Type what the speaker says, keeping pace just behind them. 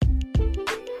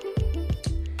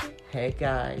Hey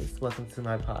guys, welcome to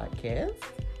my podcast.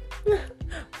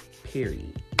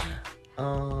 Period.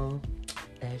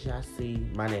 As y'all see,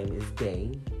 my name is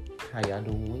Day. How y'all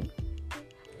doing?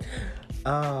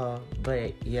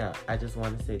 But yeah, I just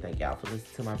want to say thank y'all for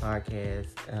listening to my podcast.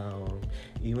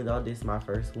 Even though this is my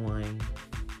first one,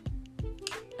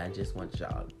 I just want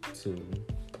y'all to,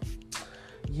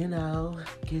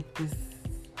 get this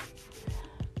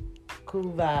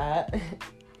cool vibe.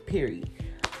 Period.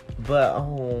 But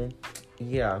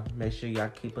yeah, make sure y'all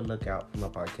keep a lookout for my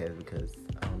podcast because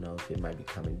I don't know if it might be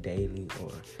coming daily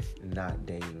or not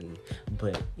daily.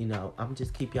 But I'm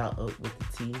just keep y'all up with the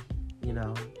tea,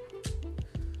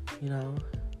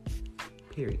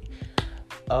 period.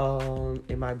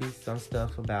 It might be some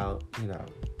stuff about,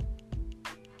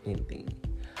 anything.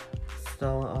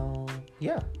 So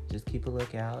yeah, just keep a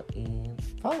lookout and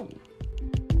follow me.